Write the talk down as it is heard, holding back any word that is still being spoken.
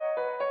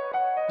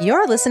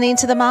You're listening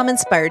to the Mom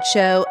Inspired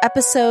Show,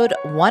 episode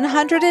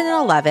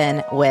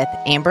 111 with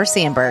Amber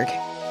Sandberg.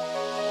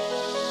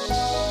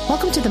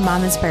 Welcome to the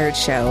Mom Inspired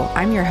Show.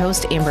 I'm your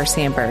host, Amber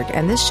Sandberg,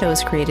 and this show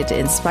is created to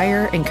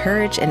inspire,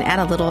 encourage, and add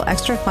a little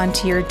extra fun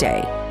to your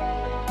day.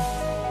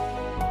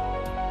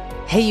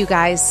 Hey, you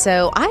guys.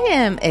 So I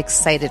am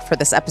excited for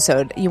this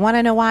episode. You want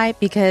to know why?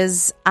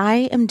 Because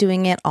I am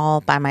doing it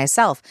all by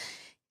myself.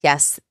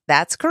 Yes,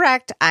 that's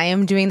correct. I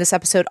am doing this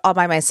episode all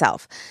by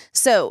myself.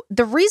 So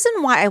the reason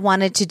why I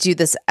wanted to do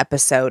this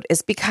episode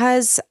is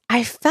because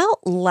I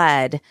felt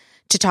led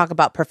to talk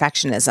about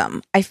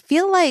perfectionism. I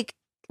feel like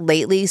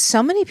lately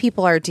so many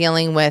people are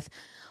dealing with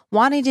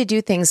wanting to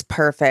do things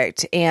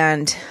perfect.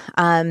 And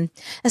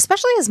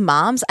especially as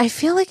moms, I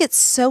feel like it's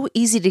so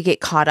easy to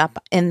get caught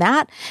up in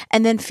that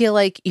and then feel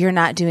like you're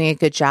not doing a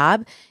good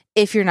job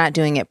if you're not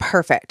doing it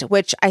perfect,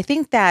 which I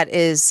think that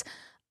is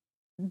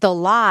the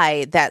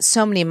lie that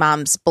so many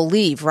moms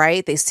believe,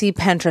 right? They see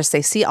Pinterest,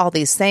 they see all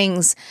these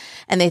things,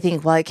 and they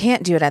think, well, I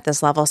can't do it at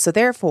this level, so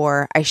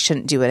therefore I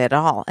shouldn't do it at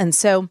all. And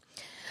so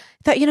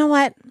I thought, you know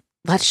what?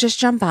 Let's just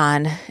jump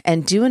on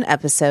and do an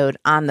episode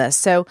on this.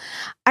 So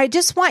I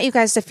just want you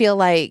guys to feel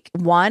like,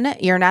 one,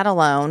 you're not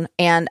alone.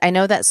 And I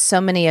know that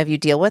so many of you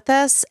deal with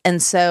this.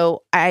 And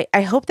so I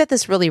hope that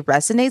this really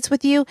resonates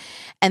with you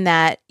and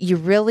that you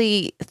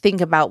really think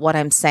about what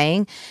I'm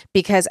saying,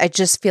 because I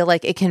just feel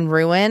like it can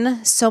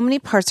ruin so many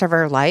parts of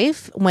our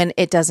life when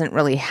it doesn't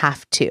really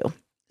have to.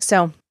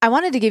 So I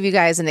wanted to give you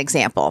guys an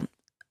example.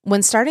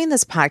 When starting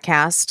this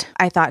podcast,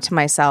 I thought to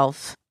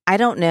myself, I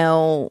don't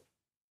know,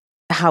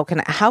 how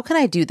can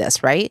I do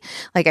this, right?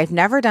 Like, I've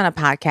never done a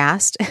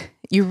podcast.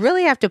 You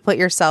really have to put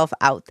yourself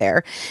out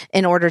there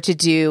in order to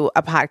do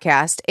a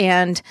podcast.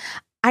 And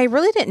I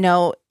really didn't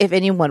know if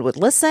anyone would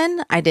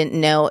listen. I didn't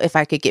know if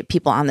I could get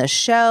people on the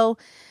show.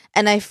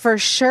 And I for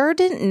sure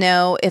didn't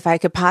know if I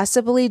could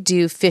possibly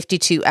do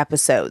 52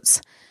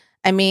 episodes.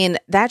 I mean,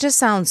 that just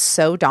sounds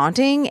so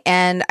daunting.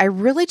 And I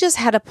really just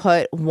had to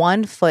put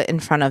one foot in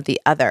front of the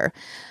other.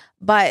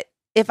 But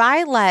if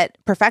I let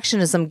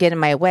perfectionism get in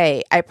my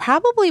way, I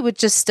probably would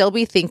just still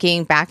be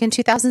thinking back in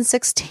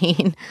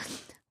 2016,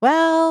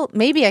 well,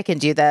 maybe I can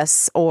do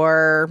this,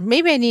 or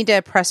maybe I need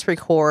to press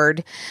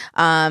record,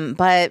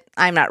 but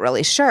I'm not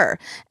really sure.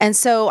 And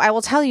so I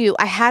will tell you,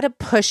 I had to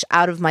push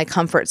out of my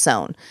comfort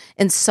zone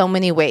in so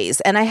many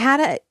ways. And I had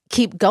to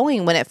keep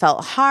going when it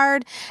felt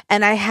hard.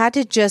 And I had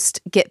to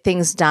just get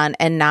things done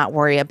and not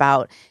worry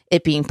about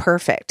it being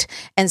perfect.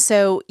 And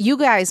so you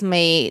guys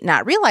may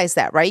not realize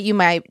that, right? You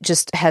might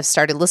just have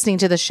started listening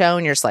to the show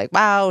and you're just like,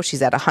 wow,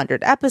 she's at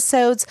 100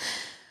 episodes.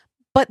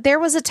 But there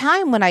was a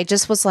time when I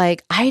just was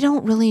like, I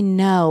don't really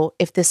know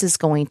if this is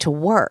going to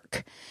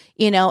work,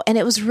 and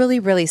it was really,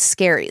 really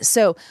scary.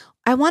 So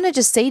I want to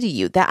just say to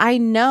you that I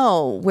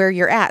know where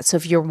you're at. So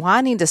if you're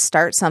wanting to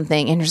start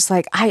something and you're just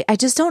like, I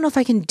just don't know if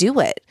I can do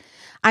it,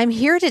 I'm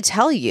here to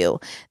tell you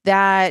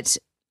that,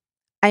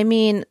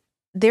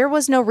 there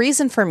was no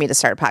reason for me to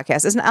start a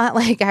podcast. It's not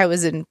like I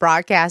was in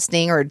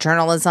broadcasting or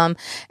journalism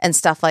and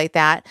stuff like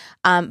that.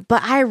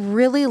 But I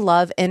really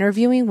love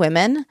interviewing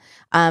women.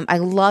 I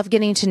love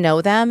getting to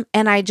know them.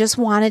 And I just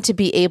wanted to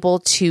be able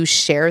to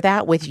share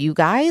that with you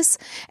guys.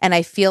 And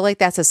I feel like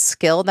that's a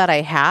skill that I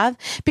have,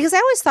 because I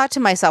always thought to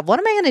myself, what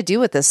am I going to do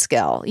with this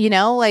skill?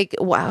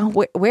 Wow,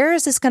 where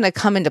is this going to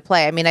come into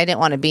play? I didn't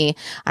want to be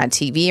on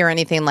TV or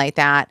anything like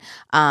that.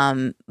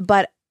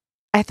 But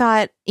I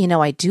thought,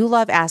 I do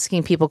love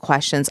asking people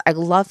questions. I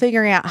love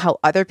figuring out how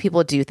other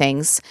people do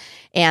things,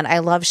 and I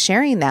love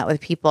sharing that with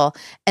people.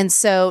 And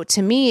so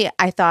to me,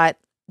 I thought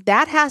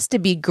that has to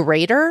be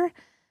greater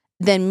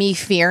than me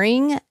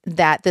fearing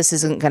that this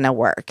isn't going to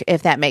work,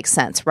 if that makes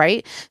sense,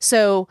 right?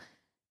 So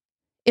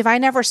if I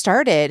never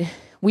started,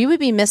 we would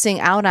be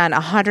missing out on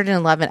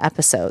 111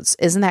 episodes.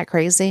 Isn't that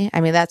crazy?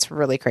 That's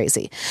really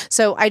crazy.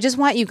 So I just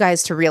want you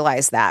guys to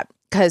realize that,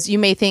 because you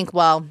may think,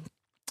 well,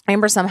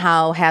 Amber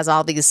somehow has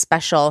all these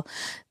special,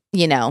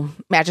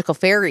 magical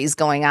fairies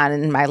going on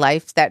in my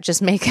life that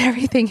just make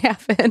everything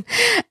happen.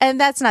 And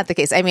that's not the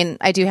case.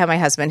 I do have my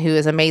husband who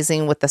is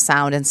amazing with the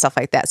sound and stuff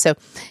like that. So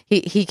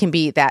he can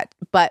be that.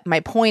 But my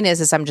point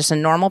is I'm just a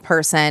normal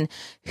person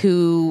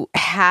who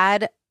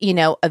had,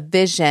 a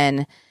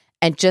vision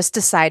and just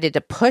decided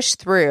to push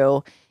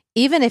through,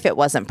 even if it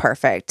wasn't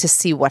perfect, to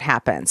see what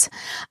happens.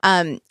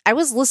 I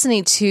was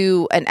listening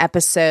to an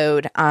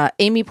episode,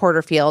 Amy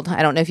Porterfield.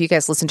 I don't know if you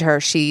guys listen to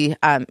her. She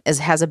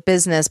has a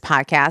business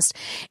podcast,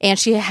 and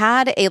she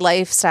had a a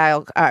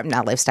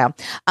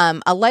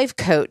life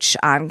coach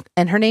on,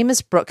 and her name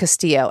is Brooke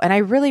Castillo. And I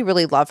really,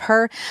 really love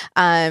her.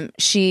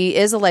 She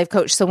is a life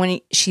coach. So when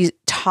she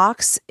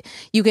talks,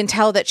 you can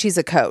tell that she's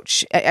a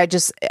coach.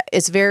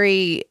 It's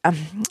very,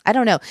 I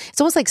don't know.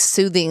 It's almost like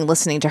soothing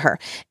listening to her.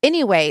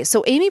 Anyway,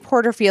 so Amy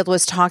Porterfield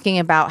was talking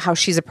about how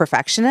she's a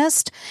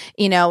perfectionist,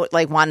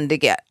 like wanted to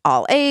get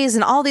all A's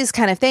and all these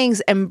kind of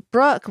things. And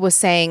Brooke was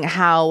saying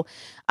how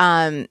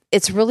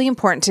it's really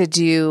important to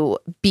do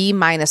B-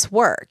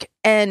 work.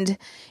 And,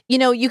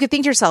 you could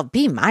think to yourself,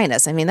 B-,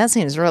 that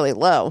seems really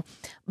low.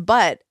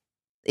 But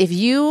if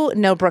you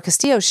know Brooke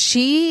Castillo,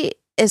 she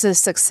is a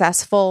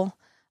successful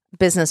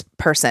business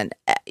person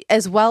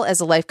as well as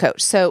a life coach.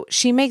 So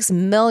she makes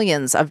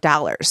millions of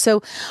dollars.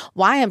 So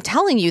why I'm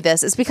telling you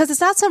this is because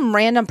it's not some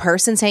random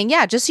person saying,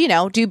 yeah, just,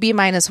 do B-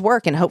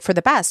 work and hope for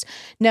the best.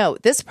 No,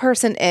 this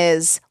person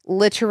is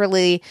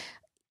literally,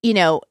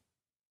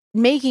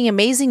 making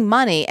amazing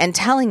money and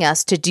telling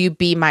us to do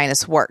B-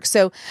 work.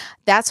 So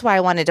that's why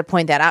I wanted to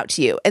point that out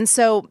to you. And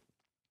so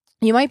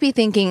you might be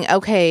thinking,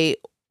 okay,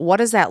 what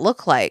does that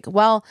look like?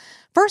 Well,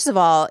 first of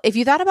all, if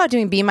you thought about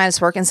doing B-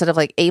 work instead of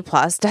like A+,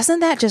 doesn't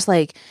that just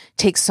like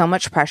take so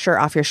much pressure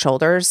off your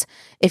shoulders?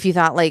 If you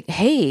thought like,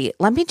 hey,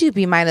 let me do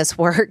B-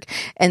 work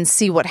and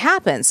see what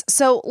happens.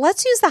 So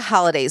let's use the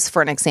holidays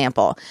for an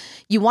example.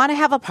 You want to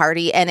have a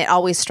party and it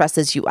always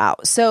stresses you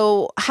out.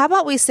 So how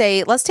about we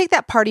say, let's take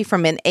that party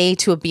from an A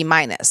to a B-.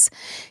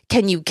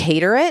 Can you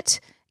cater it?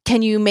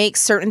 Can you make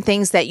certain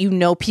things that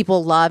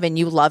people love and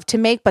you love to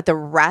make, but the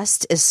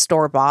rest is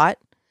store-bought?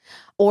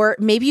 Or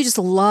maybe you just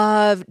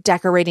love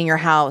decorating your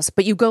house,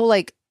 but you go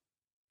like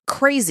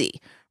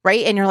crazy,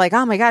 right? And you're like,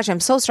 oh my gosh,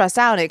 I'm so stressed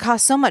out. It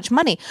costs so much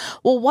money.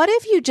 Well, what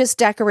if you just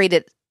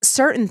decorated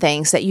certain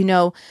things that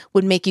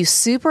would make you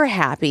super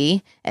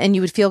happy and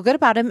you would feel good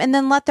about them, and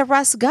then let the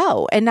rest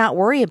go and not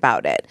worry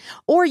about it?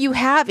 Or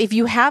if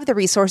you have the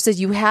resources,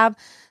 you have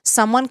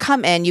someone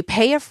come in, you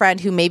pay a friend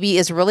who maybe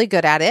is really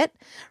good at it,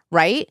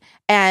 right?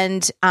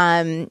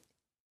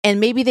 And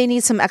maybe they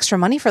need some extra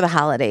money for the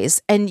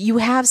holidays, and you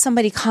have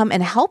somebody come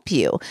and help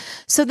you.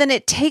 So then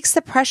it takes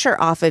the pressure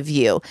off of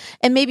you.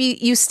 And maybe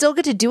you still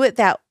get to do it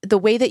the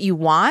way that you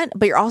want,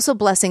 but you're also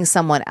blessing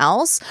someone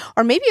else.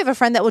 Or maybe you have a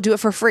friend that will do it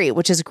for free,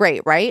 which is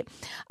great, right?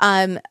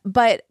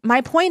 But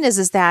my point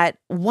is that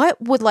what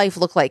would life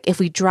look like if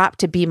we dropped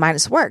to B-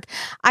 work?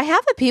 I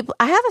have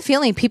a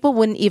feeling people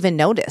wouldn't even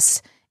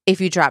notice if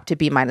you dropped to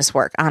B-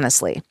 work,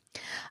 honestly.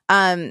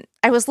 I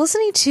was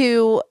listening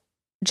to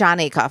Jon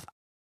Acuff.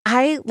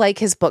 I like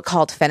his book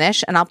called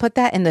Finish, and I'll put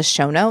that in the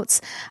show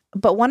notes.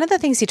 But one of the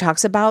things he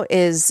talks about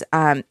is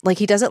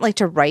he doesn't like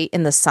to write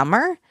in the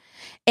summer.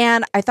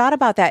 And I thought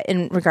about that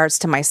in regards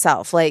to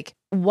myself. Like,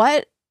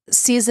 what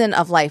season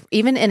of life,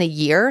 even in a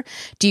year,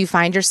 do you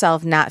find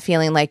yourself not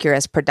feeling like you're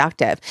as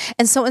productive?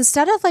 And so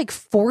instead of like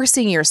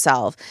forcing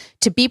yourself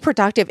to be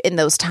productive in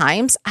those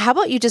times, how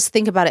about you just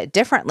think about it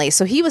differently?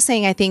 So he was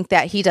saying, I think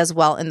that he does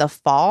well in the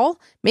fall,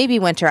 maybe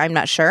winter, I'm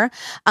not sure.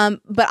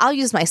 But I'll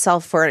use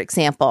myself for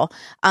example.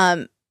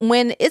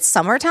 When it's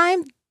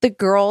summertime, the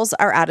girls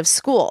are out of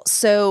school.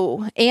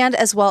 And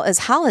as well as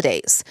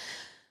holidays.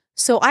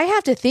 So I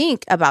have to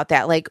think about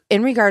that, like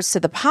in regards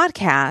to the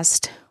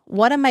podcast.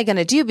 What am I going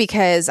to do?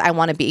 Because I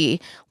want to be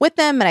with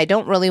them and I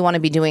don't really want to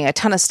be doing a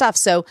ton of stuff.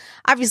 So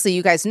obviously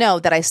you guys know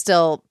that I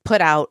still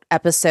put out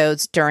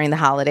episodes during the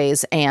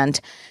holidays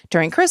and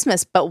during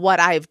Christmas. But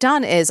what I've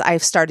done is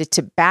I've started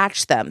to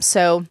batch them.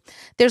 So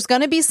there's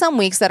going to be some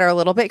weeks that are a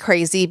little bit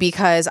crazy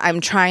because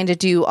I'm trying to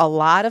do a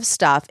lot of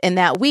stuff in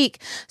that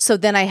week. So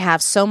then I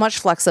have so much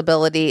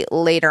flexibility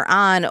later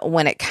on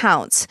when it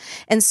counts.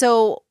 And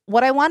so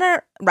what I want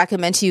to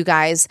recommend to you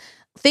guys,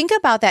 think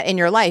about that in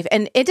your life.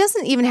 And it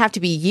doesn't even have to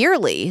be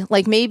yearly.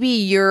 Like maybe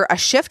you're a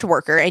shift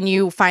worker and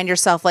you find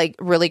yourself like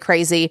really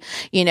crazy,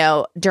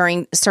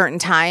 during certain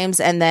times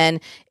and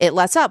then it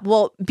lets up.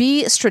 Well,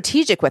 be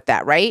strategic with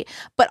that, right?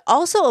 But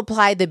also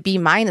apply the B-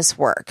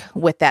 work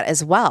with that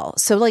as well.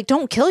 So like,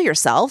 don't kill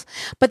yourself,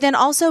 but then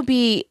also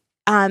be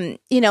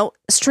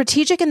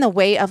strategic in the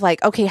way of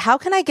like, okay, how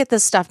can I get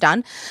this stuff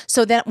done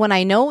so that when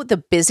I know the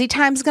busy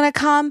time's going to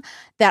come,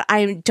 that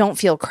I don't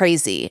feel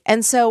crazy.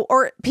 And so,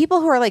 or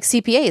people who are like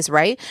CPAs,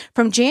 right?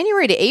 From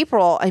January to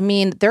April, I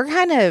mean, they're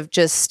kind of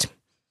just,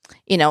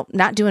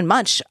 not doing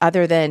much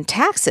other than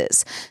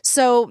taxes.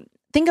 So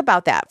think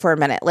about that for a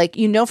minute. Like,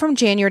 from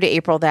January to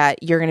April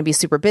that you're going to be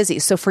super busy.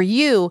 So for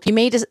you, you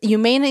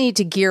may need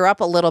to gear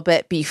up a little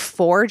bit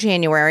before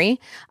January,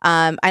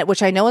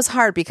 which I know is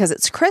hard because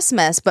it's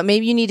Christmas, but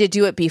maybe you need to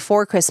do it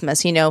before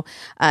Christmas,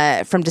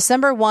 from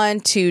December 1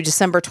 to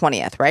December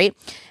 20th, right?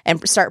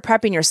 And start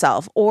prepping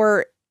yourself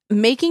or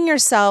making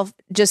yourself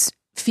just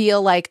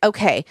feel like,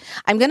 okay,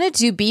 I'm going to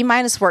do B-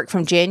 work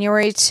from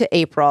January to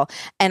April,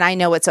 and I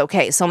know it's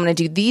okay. So I'm going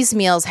to do these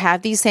meals,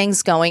 have these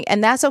things going,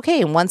 and that's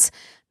okay. And once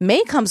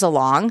May comes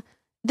along,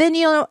 then,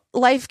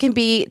 life can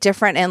be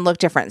different and look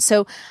different.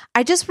 So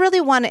I just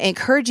really want to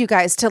encourage you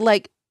guys to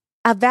like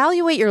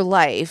evaluate your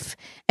life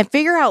and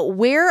figure out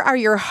where are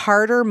your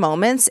harder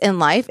moments in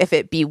life, if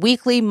it be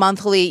weekly,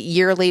 monthly,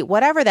 yearly,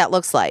 whatever that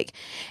looks like,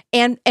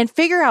 and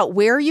figure out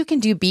where you can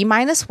do B-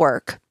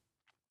 work.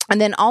 And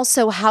then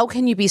also, how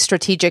can you be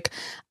strategic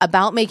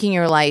about making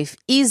your life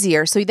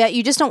easier so that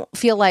you just don't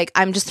feel like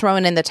I'm just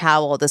throwing in the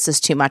towel. This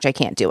is too much. I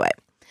can't do it.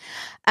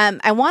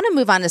 I want to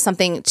move on to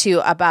something too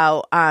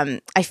about,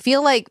 I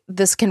feel like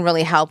this can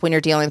really help when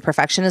you're dealing with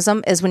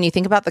perfectionism is when you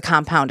think about the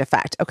compound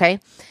effect. Okay.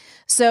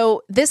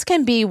 So this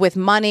can be with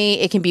money.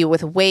 It can be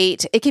with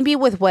weight. It can be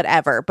with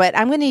whatever, but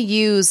I'm going to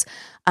use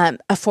a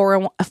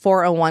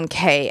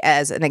 401k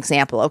as an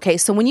example. Okay.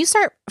 So when you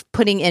start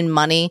putting in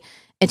money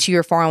into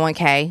your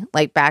 401k,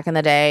 like back in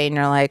the day, and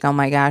you're like, oh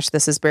my gosh,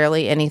 this is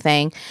barely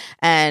anything.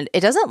 And it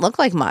doesn't look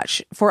like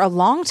much for a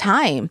long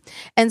time.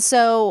 And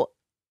so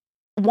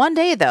one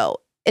day though,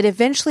 it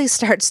eventually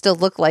starts to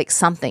look like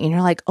something. And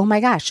you're like, oh my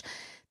gosh,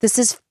 this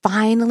is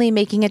finally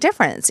making a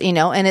difference,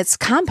 and it's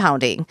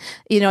compounding.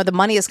 The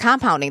money is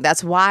compounding.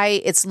 That's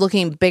why it's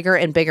looking bigger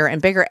and bigger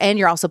and bigger. And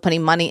you're also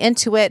putting money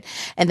into it,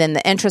 and then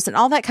the interest and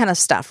all that kind of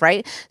stuff,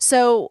 right?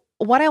 So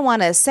what I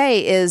want to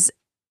say is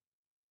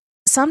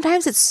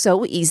sometimes it's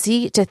so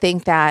easy to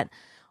think that,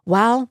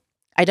 well,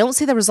 I don't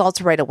see the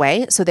results right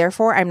away, so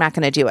therefore I'm not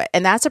going to do it.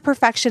 And that's a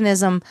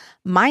perfectionism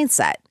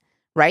mindset.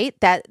 Right?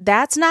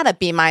 That's not a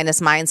B-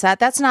 mindset.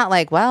 That's not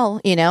like, well,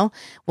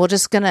 we're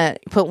just going to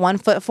put one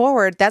foot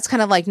forward. That's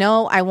kind of like,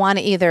 no, I want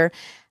to either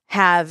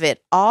have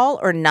it all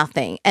or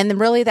nothing. And then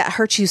really that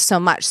hurts you so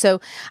much.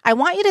 So I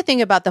want you to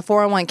think about the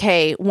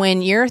 401k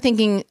when you're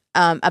thinking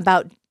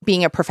about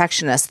being a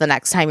perfectionist the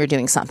next time you're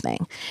doing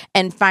something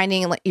and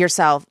finding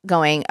yourself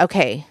going,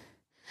 okay,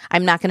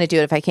 I'm not going to do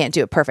it if I can't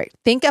do it perfect.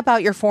 Think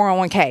about your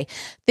 401k.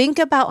 Think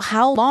about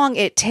how long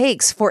it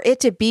takes for it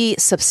to be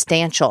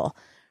substantial,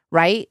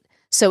 right?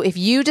 So if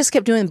you just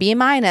kept doing B-,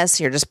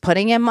 you're just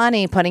putting in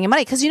money.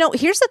 Because,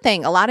 here's the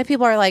thing. A lot of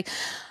people are like,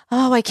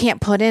 oh, I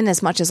can't put in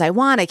as much as I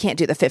want. I can't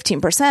do the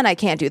 15%. I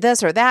can't do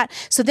this or that.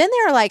 So then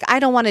they're like, I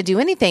don't want to do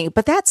anything.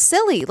 But that's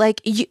silly. Like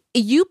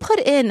you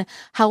put in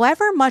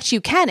however much you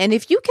can. And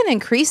if you can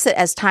increase it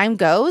as time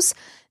goes,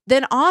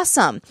 then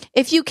awesome.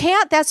 If you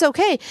can't, that's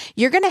okay.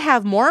 You're going to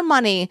have more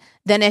money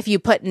than if you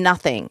put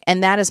nothing.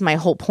 And that is my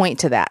whole point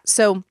to that.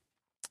 So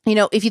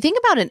if you think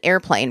about an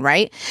airplane,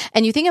 right,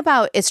 and you think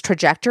about its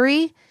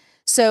trajectory,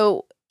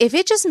 so if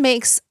it just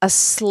makes a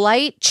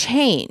slight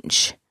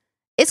change,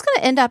 it's going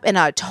to end up in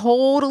a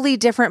totally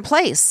different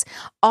place.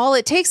 All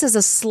it takes is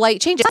a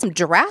slight change. It's not some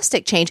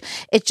drastic change.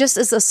 It just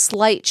is a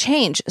slight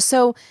change.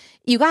 So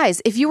you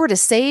guys, if you were to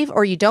save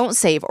or you don't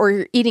save, or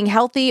you're eating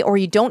healthy or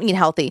you don't eat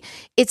healthy,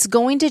 it's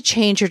going to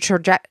change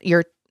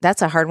your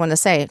that's a hard one to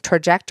say,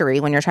 trajectory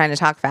when you're trying to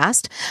talk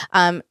fast,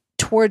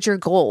 towards your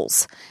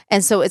goals.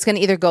 And so it's going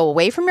to either go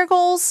away from your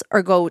goals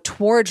or go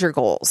towards your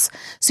goals.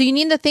 So you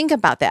need to think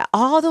about that.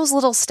 All those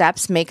little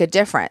steps make a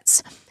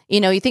difference.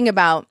 You think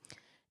about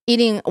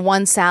eating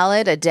one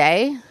salad a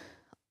day.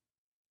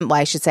 Well,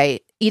 I should say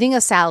eating a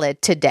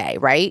salad today,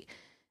 right?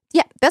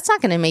 Yeah, that's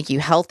not going to make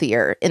you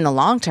healthier in the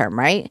long term,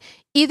 right?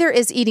 Either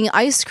is eating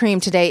ice cream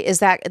today,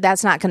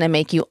 that's not going to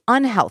make you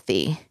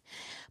unhealthy.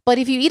 But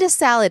if you eat a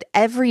salad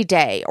every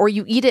day or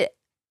you eat it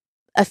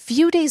a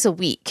few days a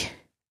week,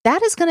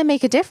 that is going to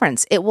make a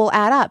difference. It will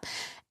add up,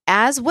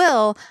 as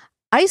will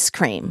ice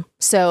cream.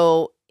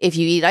 So if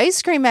you eat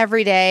ice cream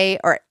every day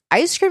or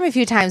ice cream a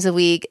few times a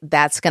week,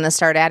 that's going to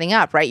start adding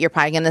up, right? You're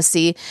probably going to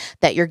see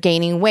that you're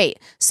gaining weight.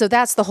 So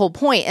that's the whole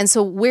point. And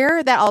so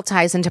where that all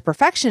ties into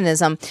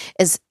perfectionism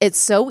is it's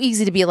so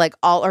easy to be like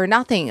all or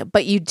nothing,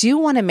 but you do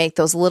want to make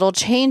those little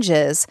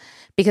changes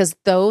because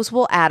those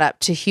will add up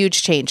to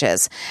huge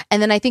changes.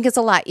 And then I think it's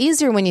a lot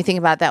easier when you think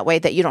about it that way,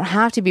 that you don't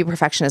have to be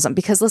perfectionism.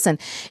 Because listen,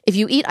 if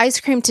you eat ice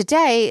cream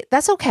today,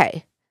 that's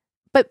okay.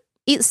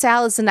 Eat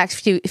salads the next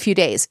few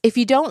days. If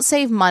you don't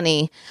save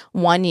money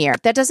 1 year,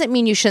 that doesn't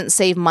mean you shouldn't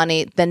save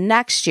money the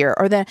next year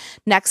or the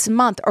next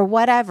month or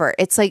whatever.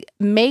 It's like,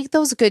 make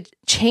those good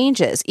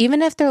changes,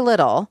 even if they're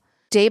little,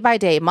 day by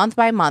day, month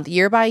by month,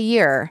 year by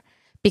year,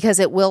 because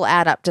it will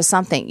add up to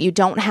something. You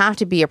don't have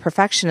to be a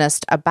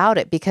perfectionist about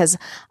it, because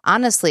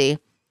honestly,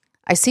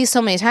 I see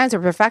so many times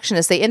where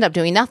perfectionists, they end up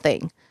doing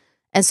nothing.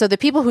 And so the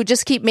people who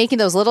just keep making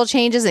those little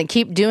changes and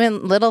keep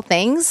doing little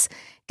things,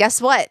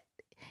 guess what?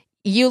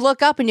 You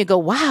look up and you go,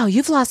 wow,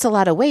 you've lost a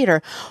lot of weight,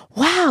 or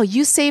wow,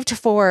 you saved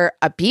for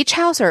a beach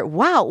house, or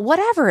wow,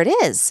 whatever it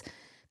is,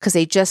 because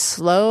they just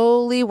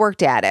slowly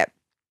worked at it.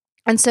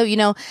 And so,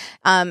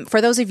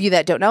 for those of you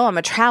that don't know, I'm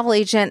a travel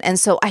agent. And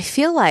so I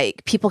feel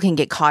like people can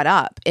get caught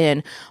up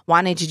in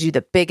wanting to do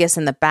the biggest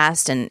and the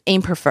best and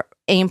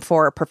aim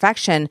for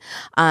perfection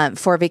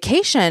for a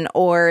vacation,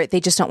 or they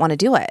just don't want to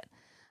do it.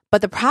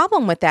 But the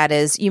problem with that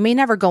is you may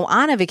never go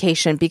on a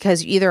vacation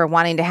because you either are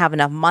wanting to have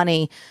enough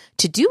money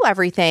to do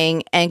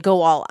everything and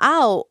go all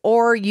out,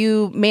 or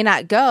you may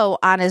not go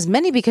on as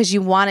many because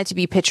you want it to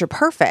be picture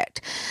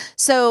perfect.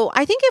 So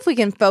I think if we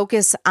can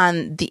focus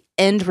on the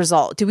end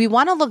result, do we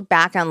want to look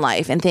back on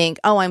life and think,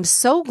 oh, I'm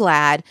so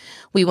glad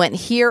we went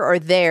here or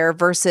there,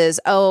 versus,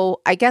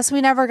 oh, I guess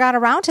we never got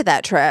around to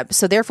that trip,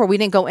 so therefore we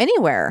didn't go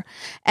anywhere.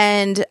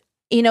 And,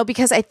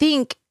 because I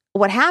think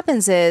what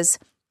happens is,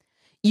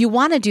 you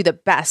want to do the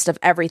best of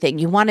everything.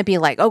 You want to be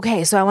like,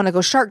 okay, so I want to go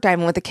shark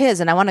diving with the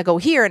kids, and I want to go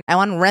here, and I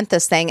want to rent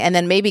this thing, and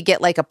then maybe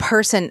get like a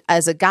person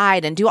as a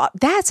guide and do all.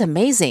 That's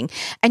amazing.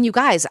 And you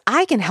guys,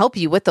 I can help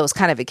you with those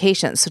kind of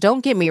vacations. So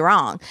don't get me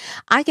wrong.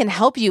 I can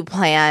help you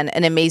plan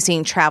an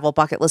amazing travel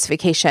bucket list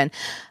vacation.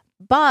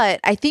 But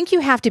I think you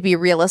have to be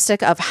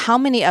realistic of how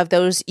many of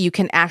those you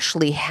can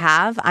actually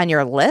have on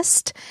your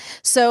list.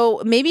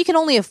 So maybe you can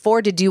only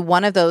afford to do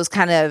one of those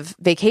kind of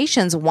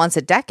vacations once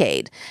a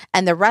decade,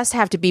 and the rest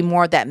have to be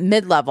more that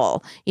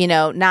mid-level,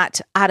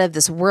 not out of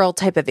this world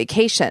type of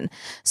vacation.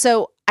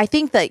 So I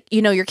think that,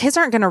 your kids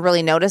aren't going to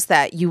really notice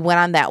that you went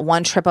on that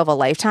one trip of a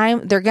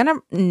lifetime. They're going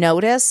to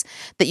notice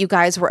that you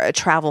guys were a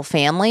travel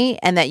family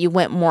and that you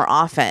went more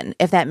often,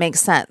 if that makes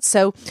sense.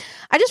 So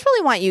I just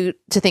really want you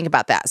to think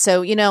about that.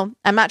 So,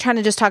 I'm not trying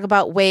to just talk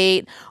about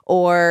weight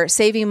or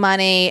saving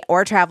money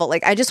or travel.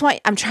 Like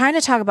I'm trying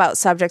to talk about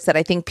subjects that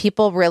I think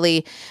people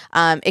really,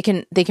 they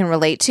can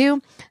relate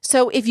to.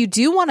 So if you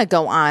do want to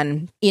go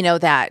on,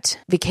 that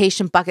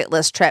vacation bucket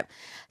list trip,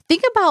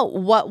 think about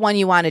what one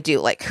you want to do.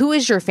 Like, who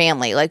is your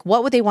family? Like,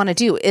 what would they want to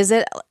do? Is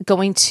it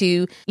going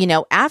to,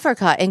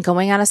 Africa and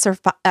going on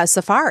a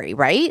safari,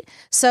 right?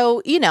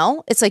 So,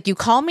 it's like you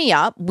call me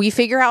up, we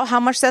figure out how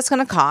much that's going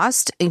to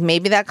cost.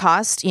 Maybe that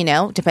costs,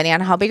 depending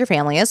on how big your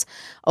family is,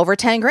 over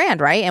 10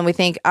 grand, right? And we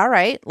think, all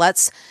right,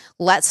 let's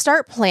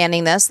start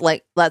planning this.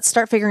 Like, let's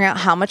start figuring out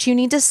how much you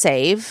need to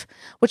save,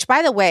 which,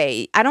 by the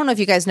way, I don't know if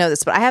you guys know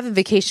this, but I have a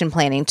vacation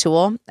planning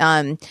tool.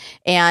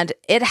 And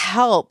it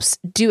helps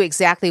do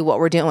exactly what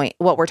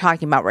we're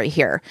talking about right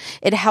here.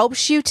 It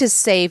helps you to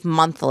save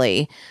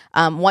monthly,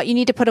 what you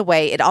need to put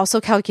away. It also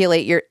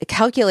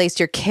calculates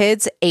your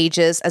kids'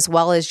 ages as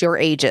well as your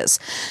ages.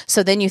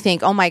 So then you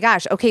think, oh my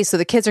gosh, okay, so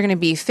the kids are going to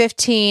be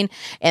 15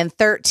 and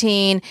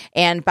 13,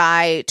 and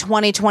by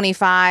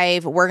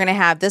 2025, we're going to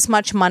have this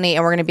much money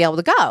and we're going to be able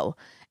to go.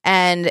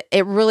 And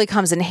it really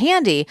comes in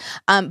handy.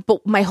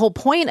 But my whole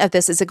point of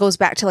this is it goes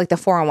back to like the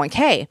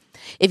 401k.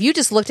 If you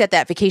just looked at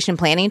that vacation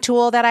planning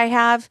tool that I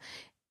have,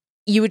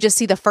 you would just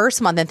see the first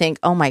month and think,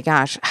 oh my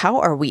gosh, how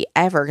are we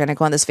ever going to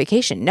go on this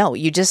vacation? No,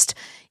 you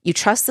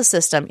trust the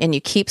system and you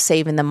keep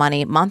saving the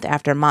money month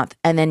after month,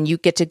 and then you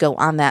get to go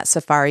on that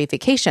safari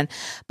vacation.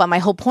 But my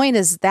whole point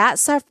is that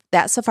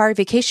safari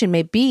vacation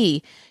may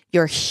be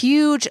your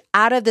huge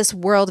out of this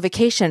world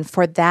vacation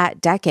for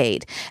that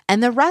decade.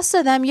 And the rest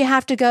of them, you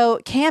have to go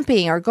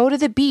camping or go to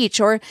the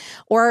beach or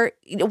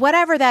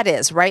whatever that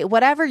is, right?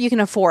 Whatever you can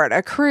afford,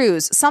 a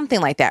cruise,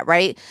 something like that,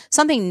 right?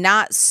 Something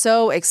not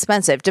so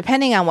expensive,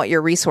 depending on what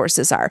your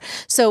resources are.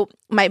 So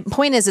my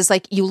point is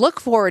like you look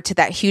forward to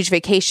that huge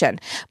vacation,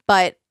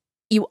 but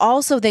you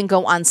also then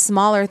go on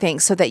smaller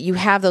things so that you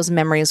have those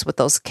memories with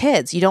those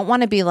kids. You don't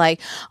want to be like,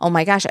 oh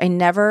my gosh, I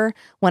never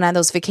went on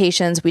those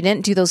vacations. We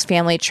didn't do those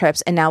family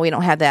trips. And now we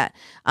don't have that,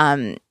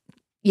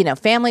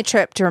 family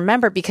trip to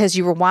remember because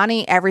you were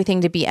wanting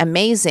everything to be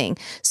amazing.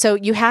 So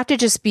you have to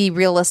just be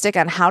realistic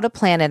on how to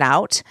plan it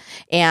out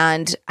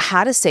and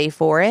how to save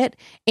for it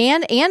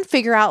and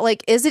figure out,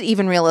 like, is it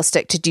even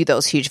realistic to do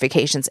those huge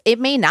vacations? It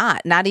may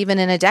not even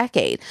in a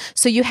decade.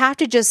 So you have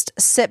to just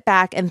sit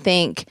back and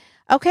think,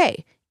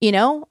 okay,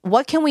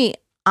 what can we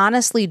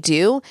honestly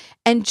do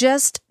and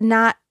just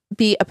not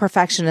be a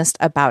perfectionist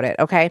about it,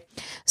 okay?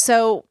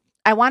 So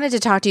I wanted to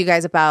talk to you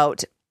guys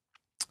about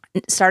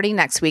starting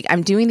next week.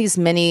 I'm doing these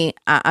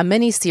a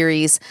mini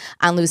series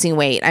on losing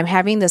weight. I'm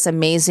having this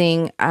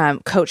amazing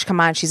coach come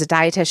on. She's a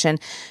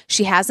dietitian.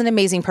 She has an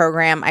amazing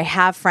program. I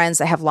have friends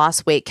that have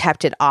lost weight,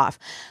 kept it off.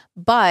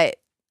 But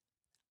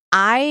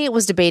I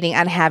was debating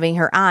on having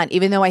her on,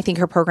 even though I think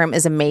her program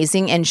is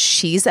amazing and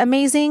she's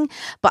amazing.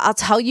 But I'll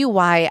tell you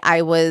why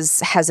I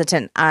was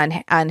hesitant on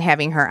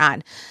having her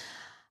on.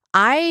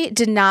 I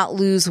did not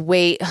lose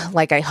weight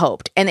like I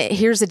hoped. And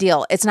here's the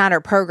deal. It's not her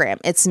program.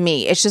 It's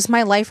me. It's just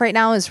my life right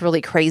now is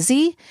really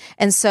crazy.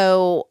 And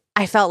so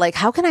I felt like,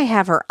 how can I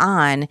have her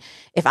on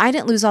if I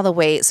didn't lose all the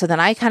weight? So then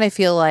I kind of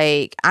feel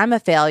like I'm a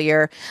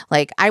failure.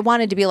 Like I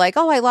wanted to be like,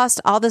 oh, I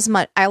lost all this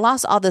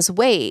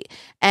weight.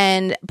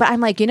 But I'm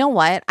like, you know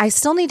what? I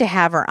still need to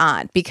have her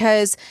on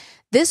because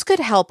this could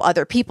help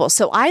other people.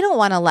 So I don't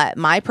want to let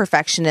my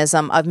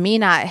perfectionism of me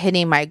not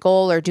hitting my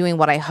goal or doing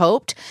what I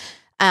hoped,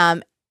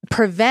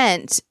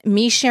 prevent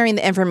me sharing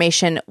the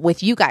information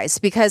with you guys,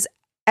 because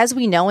as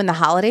we know, in the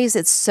holidays,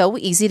 it's so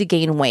easy to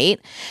gain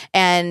weight.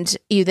 And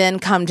you then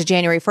come to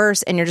January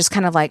 1st and you're just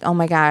kind of like, oh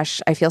my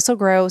gosh, I feel so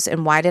gross.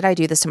 And why did I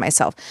do this to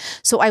myself?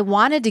 So I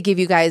wanted to give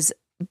you guys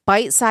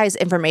bite-sized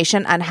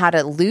information on how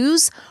to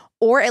lose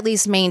or at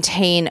least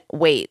maintain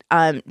weight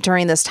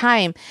during this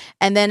time.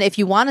 And then if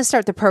you want to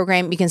start the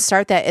program, you can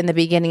start that in the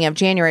beginning of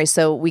January.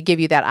 So we give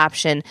you that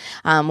option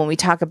when we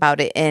talk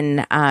about it in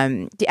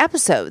the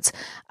episodes.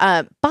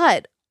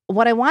 But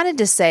what I wanted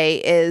to say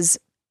is,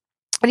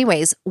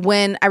 anyways,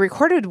 when I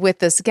recorded with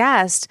this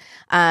guest,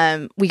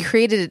 we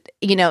created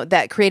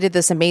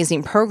this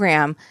amazing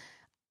program.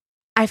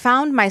 I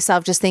found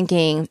myself just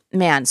thinking,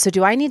 man, so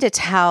do I need to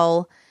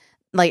tell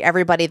like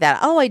everybody that,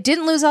 oh, I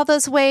didn't lose all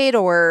this weight,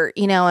 or,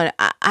 and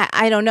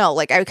I don't know.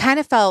 Like I kind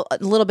of felt a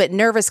little bit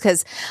nervous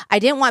because I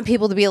didn't want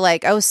people to be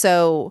like, oh,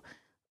 so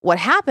what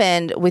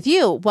happened with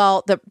you?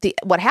 Well,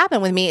 what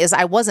happened with me is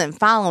I wasn't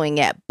following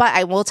it, but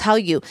I will tell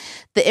you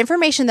the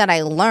information that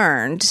I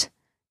learned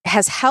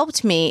has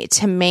helped me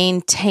to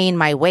maintain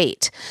my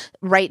weight.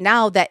 Right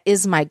now, that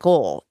is my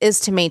goal, is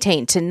to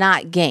maintain, to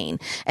not gain.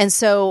 And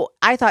so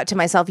I thought to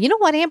myself, you know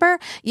what, Amber?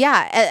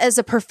 Yeah, as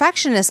a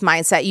perfectionist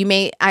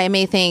mindset, I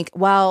may think,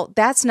 well,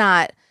 that's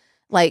not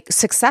like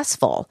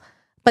successful.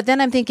 But then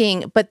I'm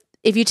thinking, but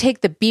if you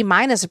take the B-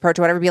 approach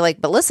or whatever, be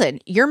like, but listen,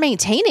 you're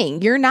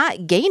maintaining, you're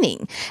not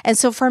gaining. And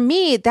so for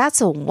me,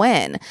 that's a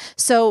win.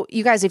 So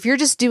you guys, if you're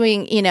just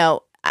doing,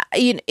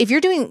 if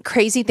you're doing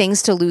crazy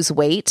things to lose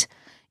weight,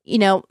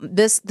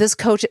 this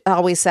coach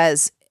always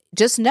says,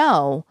 just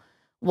know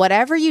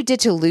whatever you did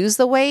to lose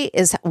the weight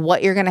is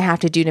what you're going to have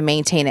to do to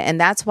maintain it. And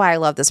that's why I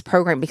love this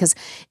program, because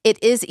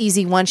it is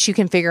easy once you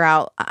can figure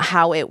out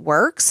how it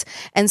works.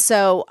 And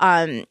so,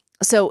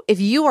 so if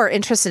you are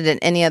interested in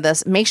any of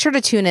this, make sure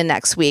to tune in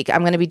next week.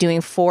 I'm going to be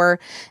doing 4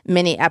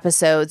 mini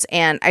episodes,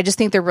 and I just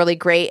think they're really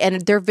great.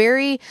 And they're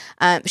very,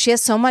 she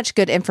has so much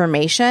good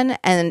information,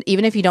 and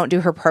even if you don't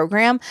do her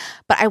program,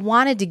 but I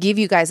wanted to give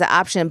you guys the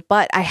option,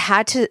 but I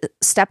had to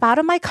step out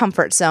of my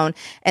comfort zone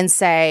and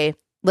say,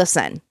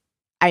 listen,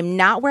 I'm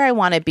not where I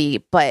want to be,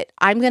 but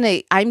I'm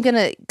going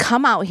to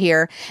come out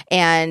here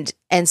and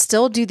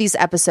still do these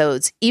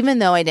episodes, even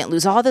though I didn't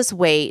lose all this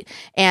weight.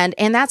 And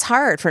that's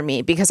hard for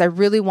me, because I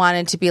really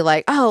wanted to be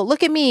like, oh,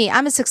 look at me,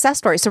 I'm a success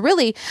story. So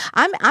really,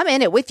 I'm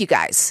in it with you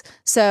guys.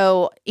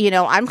 So,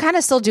 I'm kind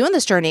of still doing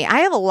this journey.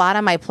 I have a lot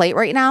on my plate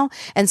right now.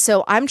 And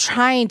so I'm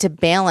trying to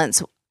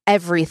balance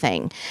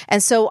everything.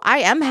 And so I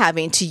am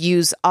having to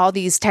use all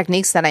these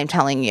techniques that I'm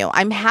telling you.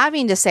 I'm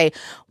having to say,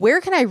 where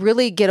can I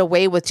really get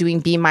away with doing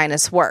B-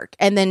 work?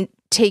 And then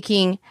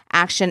taking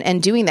action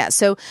and doing that.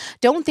 So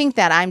don't think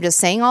that I'm just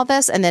saying all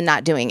this and then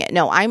not doing it.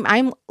 No,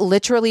 I'm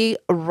literally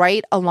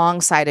right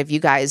alongside of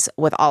you guys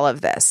with all of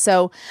this.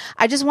 So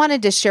I just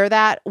wanted to share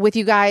that with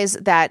you guys,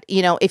 that,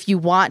 if you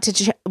want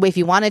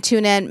to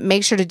tune in,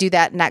 make sure to do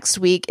that next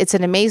week. It's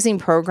an amazing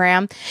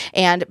program.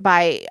 And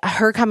by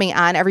her coming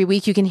on every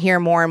week, you can hear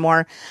more and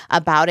more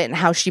about it and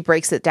how she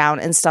breaks it down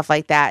and stuff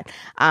like that.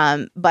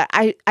 But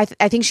I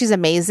think she's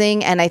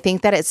amazing. And I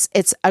think that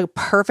it's a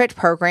perfect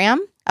program.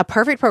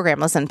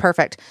 Listen,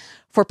 perfect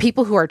for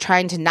people who are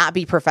trying to not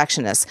be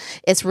perfectionists.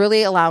 It's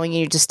really allowing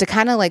you just to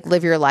kind of like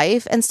live your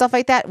life and stuff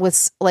like that,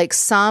 with like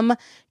some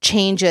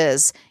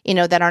changes,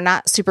 that are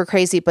not super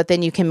crazy, but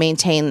then you can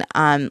maintain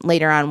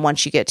later on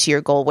once you get to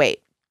your goal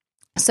weight.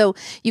 So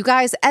you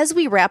guys, as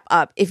we wrap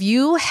up, if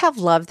you have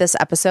loved this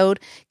episode,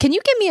 can you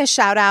give me a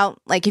shout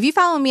out? Like, if you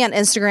follow me on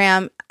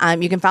Instagram,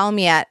 you can follow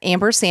me at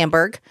Amber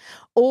Sandberg.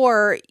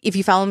 Or if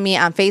you follow me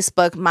on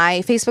Facebook, my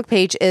Facebook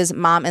page is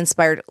Mom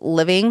Inspired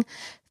Living.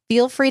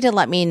 Feel free to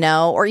let me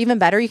know, or even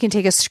better, you can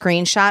take a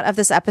screenshot of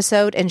this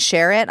episode and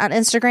share it on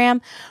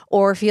Instagram,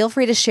 or feel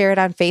free to share it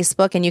on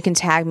Facebook and you can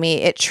tag me.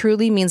 It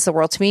truly means the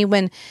world to me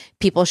when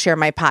people share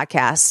my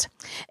podcast.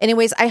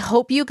 Anyways, I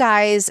hope you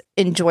guys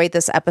enjoyed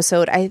this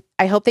episode.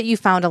 I hope that you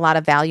found a lot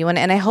of value in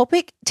it, and I hope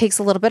it takes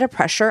a little bit of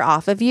pressure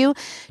off of you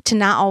to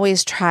not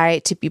always try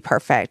to be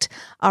perfect.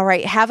 All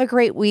right, have a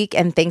great week,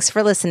 and thanks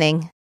for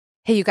listening.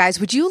 Hey, you guys,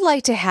 would you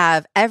like to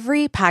have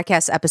every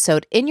podcast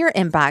episode in your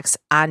inbox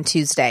on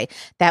Tuesday?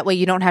 That way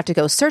you don't have to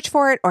go search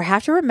for it or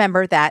have to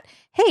remember that,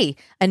 hey,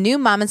 a new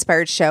Mom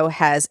Inspired show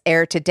has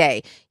aired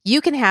today.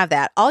 You can have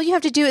that. All you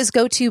have to do is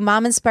go to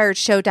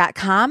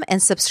mominspiredshow.com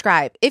and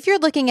subscribe. If you're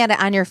looking at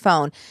it on your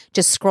phone,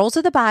 just scroll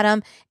to the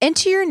bottom,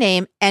 enter your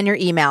name and your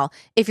email.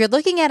 If you're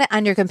looking at it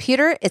on your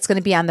computer, it's going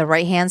to be on the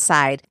right-hand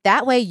side.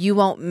 That way you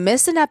won't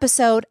miss an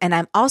episode. And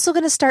I'm also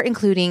going to start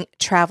including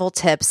travel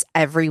tips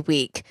every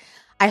week.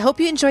 I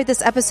hope you enjoyed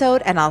this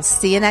episode, and I'll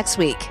see you next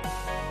week.